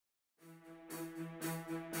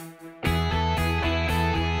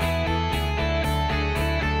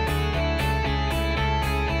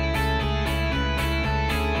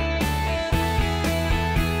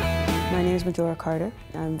Majora Carter.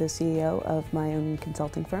 I'm the CEO of my own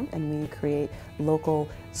consulting firm, and we create local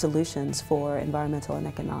solutions for environmental and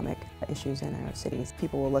economic issues in our cities.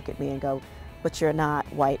 People will look at me and go, but you're not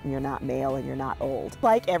white and you're not male and you're not old.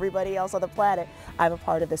 Like everybody else on the planet, I'm a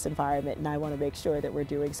part of this environment and I want to make sure that we're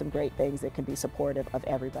doing some great things that can be supportive of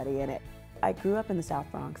everybody in it. I grew up in the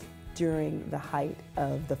South Bronx during the height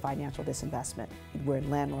of the financial disinvestment, where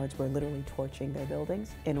landlords were literally torching their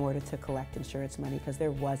buildings in order to collect insurance money because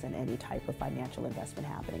there wasn't any type of financial investment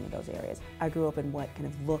happening in those areas. I grew up in what kind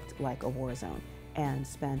of looked like a war zone and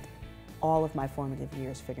spent all of my formative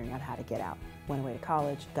years figuring out how to get out. Went away to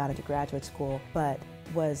college, got into graduate school, but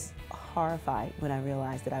was horrified when I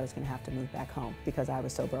realized that I was going to have to move back home because I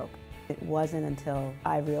was so broke. It wasn't until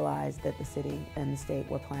I realized that the city and the state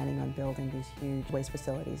were planning on building these huge waste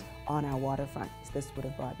facilities on our waterfront. This would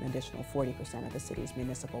have brought an additional 40% of the city's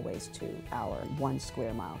municipal waste to our 1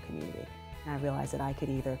 square mile community. And I realized that I could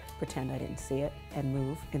either pretend I didn't see it and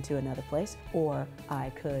move into another place, or I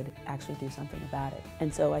could actually do something about it.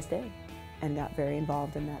 And so I stayed and got very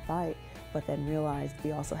involved in that fight, but then realized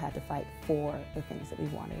we also had to fight for the things that we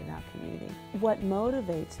wanted in our community. What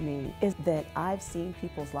motivates me is that I've seen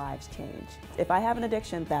people's lives change. If I have an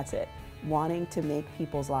addiction, that's it. Wanting to make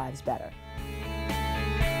people's lives better.